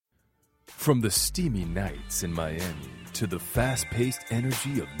From the steamy nights in Miami to the fast-paced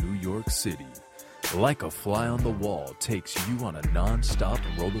energy of New York City, Like a Fly on the Wall takes you on a non-stop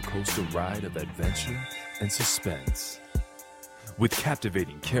roller coaster ride of adventure and suspense. With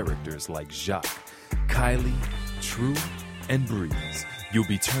captivating characters like Jacques, Kylie, True, and Breeze, you'll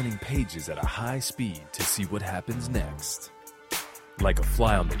be turning pages at a high speed to see what happens next. Like a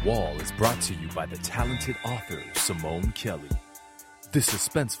Fly on the Wall is brought to you by the talented author Simone Kelly. This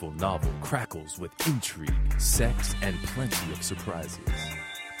suspenseful novel crackles with intrigue, sex, and plenty of surprises.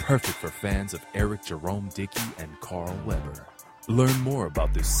 Perfect for fans of Eric Jerome Dickey and Carl Weber. Learn more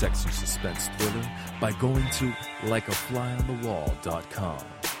about this sexy suspense thriller by going to likeaflyonthewall.com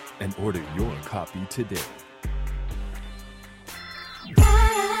and order your copy today.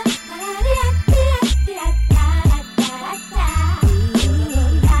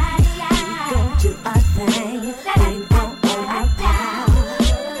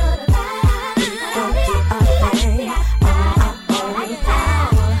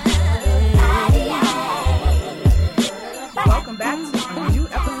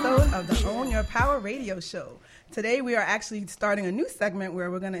 Power Radio Show. Today we are actually starting a new segment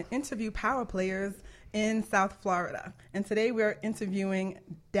where we're going to interview power players in South Florida. And today we're interviewing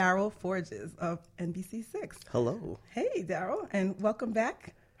Darryl Forges of NBC6. Hello. Hey, Darryl, and welcome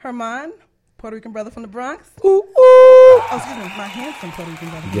back. Herman, Puerto Rican brother from the Bronx. Ooh, ooh. Oh, excuse me, my handsome Puerto Rican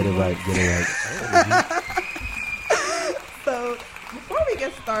brother. Get it right. So before we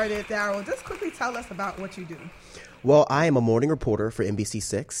get started, Darryl, just quickly tell us about what you do. Well, I am a morning reporter for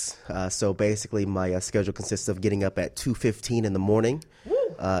NBC6. So basically, my schedule consists of getting up at 2:15 in the morning.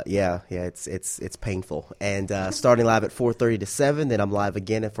 It's painful. And starting live at 4:30 to 7, then I'm live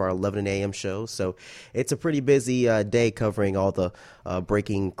again for our 11 a.m. show. So it's a pretty busy day covering all the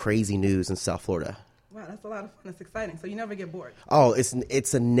breaking crazy news in South Florida. Wow, that's a lot of fun. It's exciting. So you never get bored. Oh, it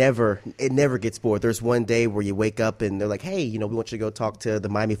never gets bored. There's one day where you wake up and they're like, hey, we want you to go talk to the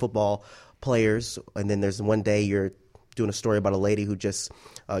Miami football players. And then there's one day you're doing a story about a lady who just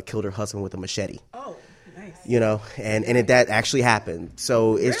killed her husband with a machete. Oh, nice. And that actually happened.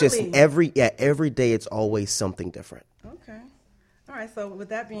 So it's really? Just every day it's always something different. Okay. All right, so with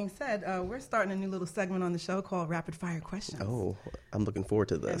that being said, we're starting a new little segment on the show called Rapid Fire Questions. Oh, I'm looking forward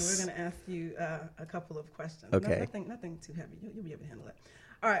to this. And we're going to ask you a couple of questions. Okay. Nothing too heavy. You'll be able to handle it.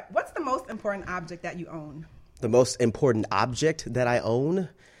 All right, what's the most important object that you own? The most important object that I own?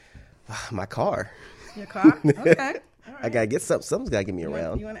 My car. Your car? Okay. All right. I got to get something's got to get me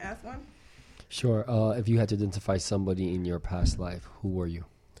around. You want to ask one? Sure. If you had to identify somebody in your past life, who were you?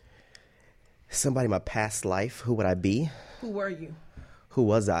 Somebody in my past life, who would I be? Who were you? Who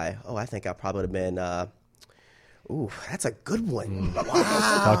was I? Oh, I think I probably would have been, that's a good one.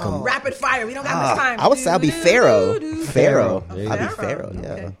 Wow. Rapid fire. We don't got much time. I would say I'll be Pharaoh. Pharaoh. Oh, I'll be Pharaoh,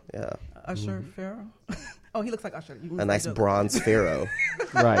 okay. Yeah. Usher Pharaoh? Oh, he looks like Usher. A nice bronze Pharaoh.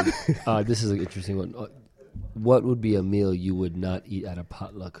 Right. This is an interesting one. What would be a meal you would not eat at a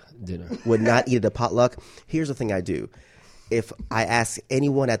potluck dinner? Would not eat at a potluck? Here's the thing I do. If I ask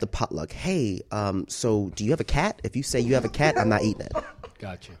anyone at the potluck, hey, so do you have a cat? If you say you have a cat, I'm not eating it.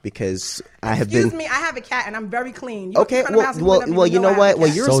 Gotcha. Because I have Excuse me, I have a cat and I'm very clean. Okay, well, you know what? Well,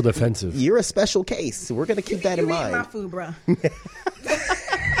 you're so defensive. You're a special case. So we're gonna keep that in mind. You eat my food, bro.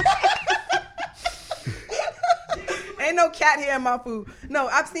 Ain't no cat here in my food. No,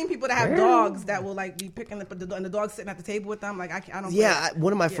 I've seen people that have dogs that will be picking up, and the dog's sitting at the table with them. I don't. Yeah,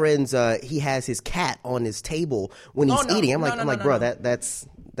 one of my friends, he has his cat on his table when he's eating. I'm like, bro, that's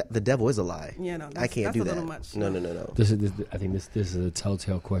the devil is a lie. Yeah, no, I can't do that. Little much. No. I think this is a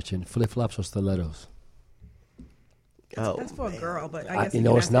telltale question. Flip flops or stilettos? Oh, that's for a girl, but I guess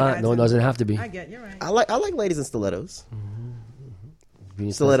it's not. No, it doesn't have to be. I get. You're right. I like ladies in stilettos.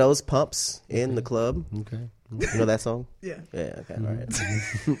 Mm-hmm. Stilettos, pumps in the club. Okay. You know that song? Yeah. Yeah, okay, all right.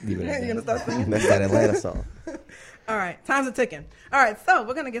 You're going to start singing? That's that Atlanta song. All right, time's a ticking. All right, so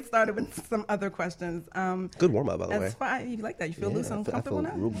we're going to get started with some other questions. Good warm-up, by the way. That's fine. You like that? You feel loose and comfortable now?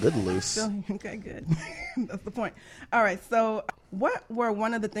 I feel real good and loose. Okay, good. That's the point. All right, so what were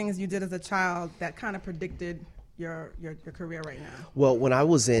one of the things you did as a child that kind of predicted your career right now? Well, when I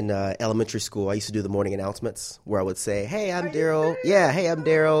was in elementary school, I used to do the morning announcements where I would say, hey, I'm Darryl. Yeah, hey, I'm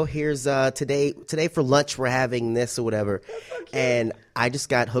Darryl. Here's today for lunch we're having this or whatever. So and I just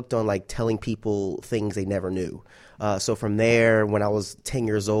got hooked on telling people things they never knew. So from there, when I was 10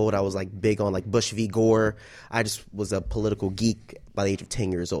 years old, I was big on Bush v. Gore. I just was a political geek by the age of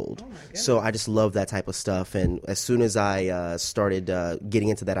 10 years old. Oh, so I just loved that type of stuff. And as soon as I started getting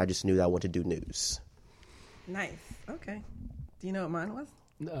into that, I just knew that I wanted to do news. Nice. Okay. Do you know what mine was?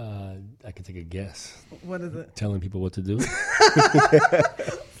 I can take a guess. What is it? Telling people what to do.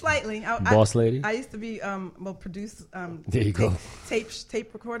 It's lately. Boss lady? I used to be, produce There you go.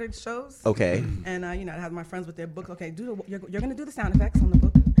 tape recorded shows. Okay. And, I had my friends with their book. Okay, you're going to do the sound effects on the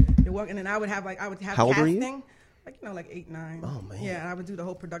book. You're working, and I would have How old were casting. you? Like 8, 9. Oh, man. Yeah, and I would do the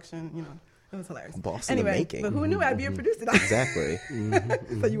whole production, It was hilarious. Boss in the anyway, making. but who knew I'd be a producer? Exactly.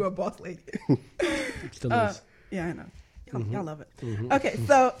 So you were a boss lady. Still is. Yeah, I know. Y'all love it. Okay,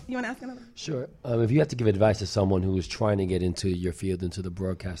 so you want to ask another? Sure. If you had to give advice to someone who is trying to get into your field, into the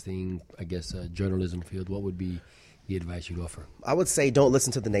broadcasting, I guess, journalism field, what would be the advice you'd offer? I would say don't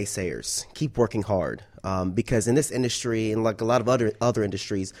listen to the naysayers. Keep working hard. Because in this industry, and like a lot of other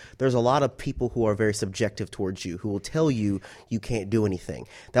industries, there's a lot of people who are very subjective towards you, who will tell you you can't do anything.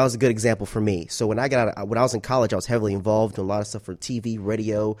 That was a good example for me. So when I was in college, I was heavily involved in a lot of stuff for TV,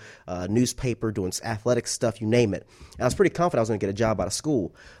 radio, newspaper, doing athletic stuff, you name it. And I was pretty confident I was going to get a job out of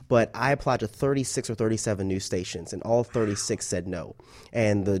school. But I applied to 36 or 37 news stations, and all 36 said no.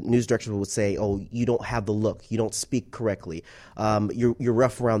 And the news director would say, "Oh, you don't have the look. You don't speak correctly. You're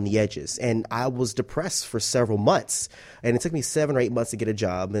rough around the edges." And I was depressed for several months, and it took me 7 or 8 months to get a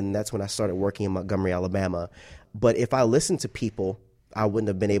job, and that's when I started working in Montgomery, Alabama. But if I listened to people, I wouldn't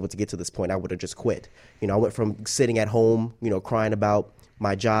have been able to get to this point. I would have just quit. I went from sitting at home, crying about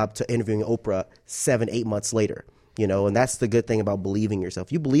my job, to interviewing Oprah 7, 8 months later. And that's the good thing about believing in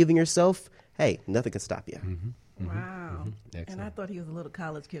yourself. You believe in yourself, hey, nothing can stop you. Wow. And I thought he was a little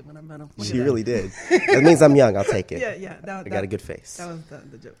college kid when I met him. She really did. That means I'm young. I'll take it. Yeah. I got a good face. That was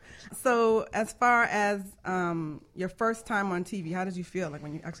the joke. So as far as your first time on TV, how did you feel like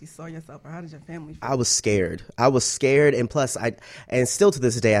when you actually saw yourself, or how did your family feel? I was scared. And plus, and still to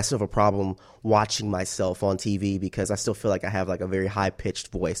this day, I still have a problem watching myself on TV because I still feel like I have like a very high-pitched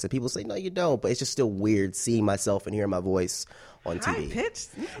voice. And people say, no, you don't. But it's just still weird seeing myself and hearing my voice on TV. High-pitched?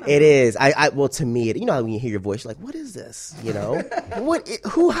 It is. Well, to me, how when you hear your voice, you're like, what is this?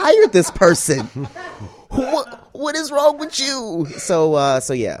 Who hired this person? What is wrong with you? So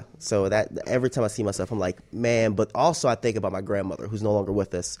yeah. So that every time I see myself, I'm like, man. But also I think about my grandmother, who's no longer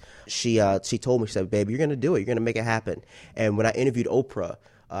with us. She told me, she said, baby, you're going to do it. You're going to make it happen. And when I interviewed Oprah,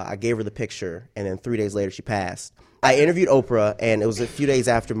 I gave her the picture, and then 3 days later she passed. I interviewed Oprah, and it was a few days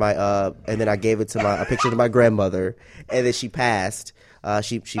after and then I gave it to a picture to my grandmother, and then she passed.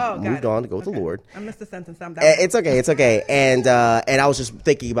 She moved on to go with the Lord. I missed the sentence. I'm down. It's okay. And I was just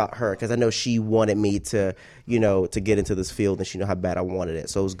thinking about her because I know she wanted me to get into this field, and she knew how bad I wanted it.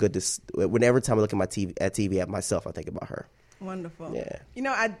 So it was good to. Whenever time I look at TV at myself, I think about her. Wonderful. Yeah.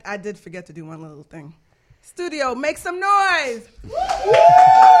 I did forget to do one little thing. Studio, make some noise.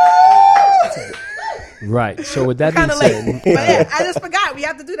 Right. So with that being Kind of said, late, but yeah, I just forgot. We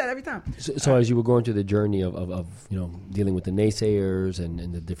have to do that every time. So as you were going through the journey of dealing with the naysayers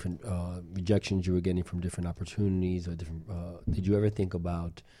and the different rejections you were getting from different opportunities or different, did you ever think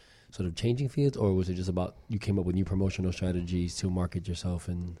about sort of changing fields, or was it just about you came up with new promotional strategies to market yourself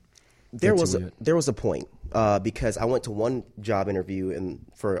and? There was a point because I went to one job interview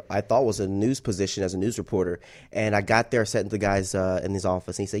I thought was a news position as a news reporter, and I got there, sat in the guys in his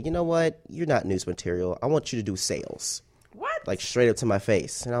office, and he said, "You know what? You're not news material. I want you to do sales." What? Like straight up to my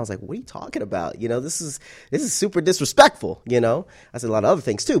face, and I was like, "What are you talking about? This is super disrespectful." I said a lot of other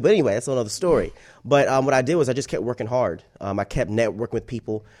things too, but anyway, that's another story. But what I did was I just kept working hard. I kept networking with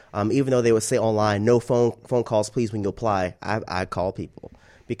people, even though they would say online, "No phone calls, please." When you apply, I call people.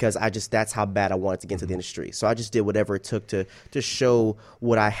 Because that's how bad I wanted to get into the industry. So I just did whatever it took to show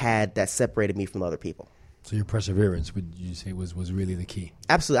what I had that separated me from other people. So your perseverance, would you say, was really the key?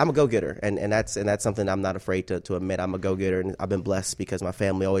 Absolutely. I'm a go-getter, and that's something I'm not afraid to admit. I'm a go-getter, and I've been blessed because my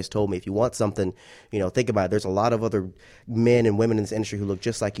family always told me, if you want something, think about it. There's a lot of other men and women in this industry who look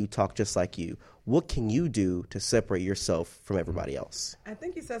just like you, talk just like you. What can you do to separate yourself from everybody else? I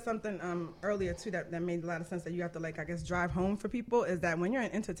think you said something earlier, too, that made a lot of sense, that you have to, drive home for people, is that when you're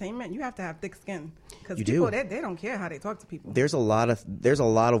in entertainment, you have to have thick skin. Because people, they don't care how they talk to people. There's a lot of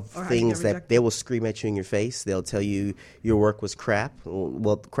things that they will scream at you in your face. They'll tell you your work was crap.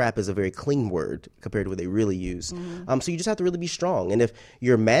 Well, crap is a very clean word compared to what they really use. Mm-hmm. So you just have to really be strong. And if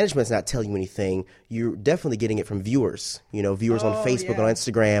your management's not telling you anything, you're definitely getting it from viewers. Viewers on Facebook, on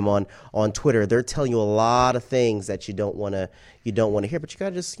Instagram, on Twitter. They're telling you a lot of things that you don't want to hear, but you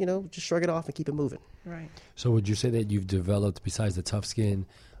gotta just shrug it off and keep it moving. Right. So would you say that you've developed, besides the tough skin,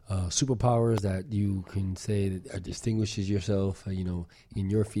 superpowers that you can say that distinguishes yourself, in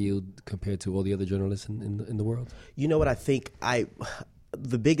your field compared to all the other journalists in the world? You know what I think?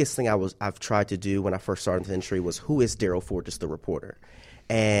 The biggest thing I've tried to do when I first started in the industry was, who is Darryl Forges, the reporter?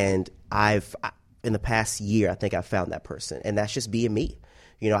 And in the past year, I think I found that person, and that's just being me.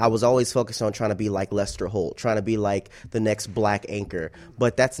 I was always focused on trying to be like Lester Holt, trying to be like the next black anchor,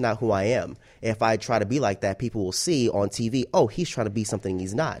 but that's not who I am. If I try to be like that, people will see on TV, oh, he's trying to be something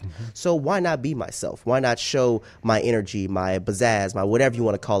he's not. So why not be myself? Why not show my energy, my pizzazz, my whatever you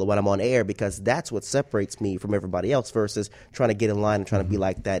want to call it when I'm on air, because that's what separates me from everybody else versus trying to get in line and trying to be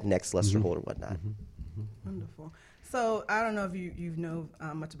like that next Lester Holt or whatnot. Wonderful. So I don't know if you know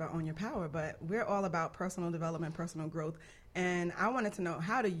much about Own Your Power, but we're all about personal development, personal growth. And I wanted to know,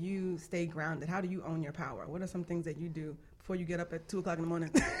 how do you stay grounded? How do you own your power? What are some things that you do before you get up at 2 o'clock in the morning?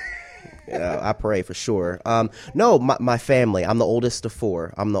 I pray for sure. No, my family. I'm the oldest of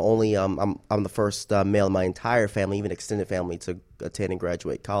 4. I'm the only. I'm the first male in my entire family, even extended family, to attend and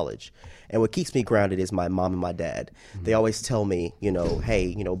graduate college. And what keeps me grounded is my mom and my dad. They always tell me,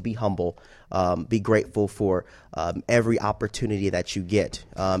 hey, be humble, be grateful for every opportunity that you get.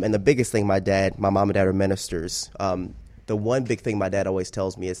 And the biggest thing, my mom and dad are ministers. The one big thing my dad always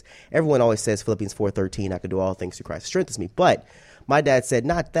tells me is, everyone always says Philippians 4:13, I can do all things through Christ who strengthens me. But my dad said,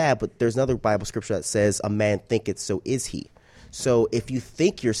 not that, but there's another Bible scripture that says, a man thinketh, so is he. So if you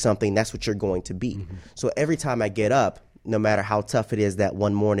think you're something, that's what you're going to be. So every time I get up, no matter how tough it is that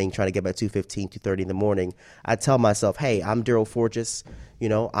one morning, trying to get up at 2:15, 2:30 in the morning, I tell myself, hey, I'm Darryl Forges.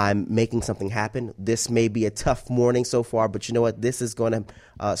 I'm making something happen. This may be a tough morning so far, but you know what? This is going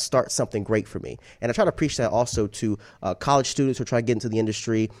to start something great for me. And I try to preach that also to college students who try to get into the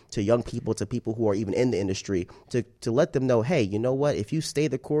industry, to young people, to people who are even in the industry, to let them know, hey, you know what? If you stay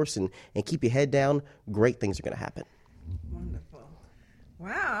the course and keep your head down, great things are going to happen. Wonderful.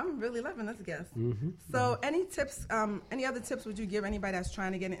 Wow, I'm really loving this guest. So any tips, any other tips would you give anybody that's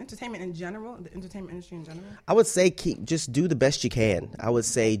trying to get in entertainment in general, the entertainment industry in general? I would say just do the best you can. I would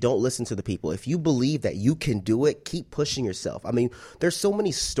say don't listen to the people. If you believe that you can do it, keep pushing yourself. I mean, there's so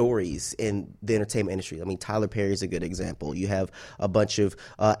many stories in the entertainment industry. I mean, Tyler Perry is a good example. You have a bunch of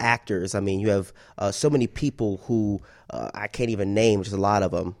actors. I mean, you have so many people who I can't even name, just a lot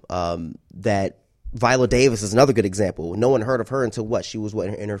of them, that Viola Davis is another good example. No one heard of her until she was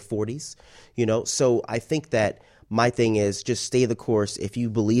in her 40s, So I think that my thing is just stay the course. If you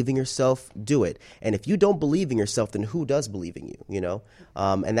believe in yourself, do it. And if you don't believe in yourself, then who does believe in you,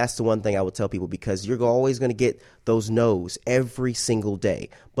 And that's the one thing I would tell people, because you're always going to get those no's every single day.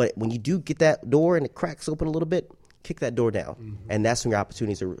 But when you do get that door and it cracks open a little bit, kick that door down. And that's when your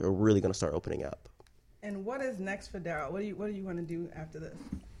opportunities are really going to start opening up. And what is next for Darryl? What do you want to do after this?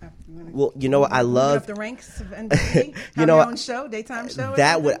 Well, I love up the ranks of NBC. Have your own show, daytime show.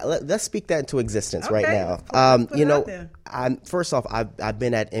 Let's speak that into existence right now. First off, I've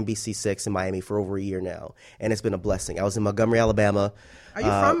been at NBC6 in Miami for over a year now, and it's been a blessing. I was in Montgomery, Alabama. Are you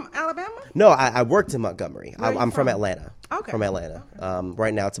from Alabama? No, I worked in Montgomery. I'm from Atlanta. Okay. From Atlanta. Okay.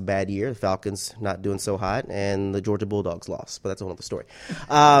 Right now it's a bad year. The Falcons not doing so hot, and the Georgia Bulldogs lost. But that's a whole other story.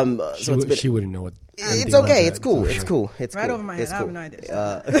 She wouldn't know what. It's okay. It's cool. It's cool. It's right cool. over my head. It's I cool. have no idea.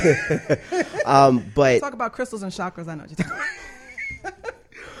 But talk about crystals and chakras. I know what you're talking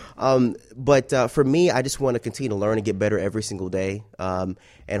about. But for me, I just want to continue to learn and get better every single day, and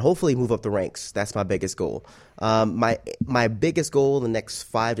hopefully move up the ranks. That's my biggest goal. My biggest goal in the next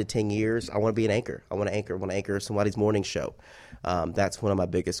 5 to 10 years, I want to be an anchor. I want to anchor somebody's morning show. That's one of my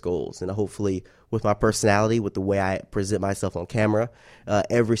biggest goals. And hopefully with my personality, with the way I present myself on camera,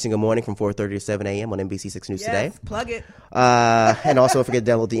 every single morning from 4:30 to 7 a.m. on NBC6 News Today. Plug it. And also don't forget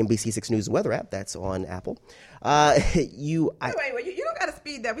to download the NBC6 News weather app. That's on Apple. Wait, you don't got to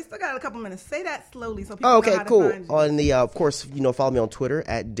speed that. We still got a couple minutes. Say that slowly so people know how to find you. On the, of course, follow me on Twitter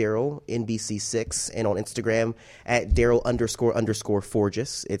at Darryl NBC6 and on Instagram at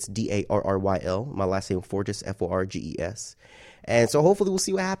Darryl__Forges. It's Darryl. My last name Forges, Forges. And so hopefully we'll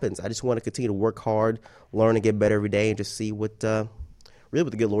see what happens. I just want to continue to work hard, learn and get better every day, and just see what the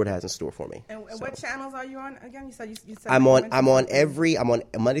good Lord has in store for me. And what channels are you on again? You said I'm on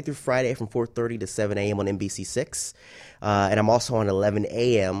Monday through Friday from 4:30 to 7 a.m. on NBC6, and I'm also on 11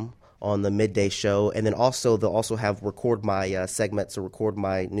 a.m. on the midday show. And then also they'll also record my segments or record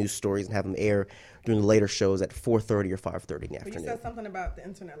my news stories and have them air during the later shows at 4:30 or 5:30 in the afternoon. You said something about the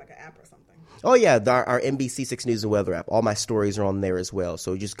internet, like an app or something. Oh, yeah, our NBC6 News and Weather app. All my stories are on there as well.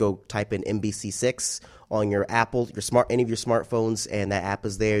 So you just go type in NBC6 on your Apple, any of your smartphones, and that app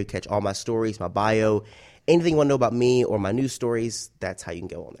is there. You catch all my stories, my bio, anything you want to know about me or my news stories, that's how you can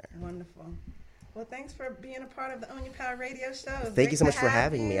go on there. Wonderful. Well, thanks for being a part of the Own Your Power radio show. Thank you so much for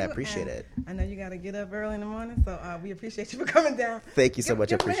having me. I appreciate it. I know you got to get up early in the morning, so we appreciate you for coming down. Thank you so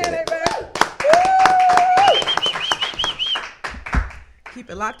much. I appreciate it. Keep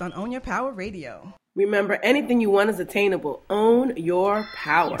it locked on Own Your Power Radio. Remember, anything you want is attainable. Own your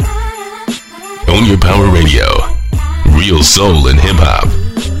power. Own Your Power Radio. Real soul and hip hop.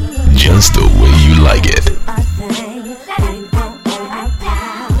 like it.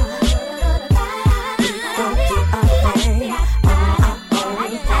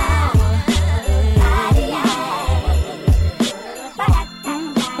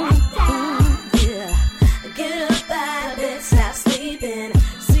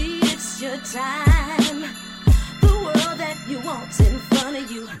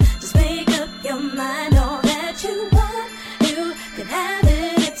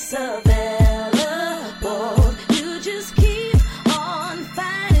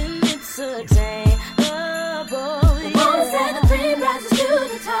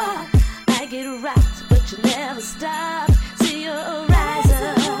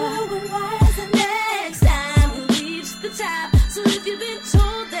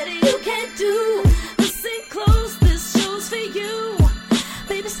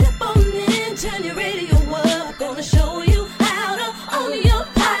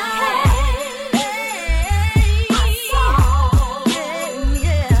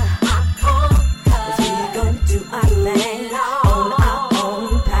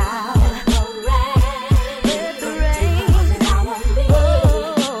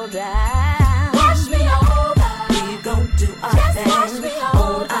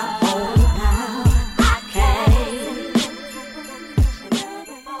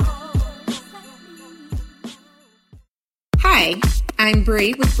 I'm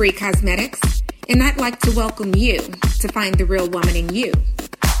Bree with Bree Cosmetics, and I'd like to welcome you to find the real woman in you.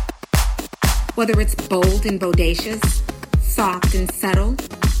 Whether it's bold and bodacious, soft and subtle,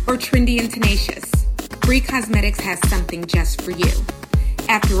 or trendy and tenacious, Bree Cosmetics has something just for you.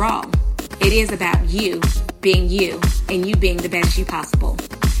 After all, it is about you being you and you being the best you possible.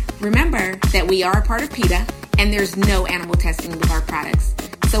 Remember that we are a part of PETA and there's no animal testing with our products.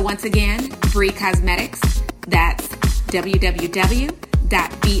 So once again, Bree Cosmetics, that's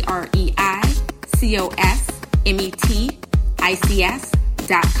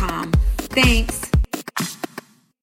www.breicosmetics.com. Thanks.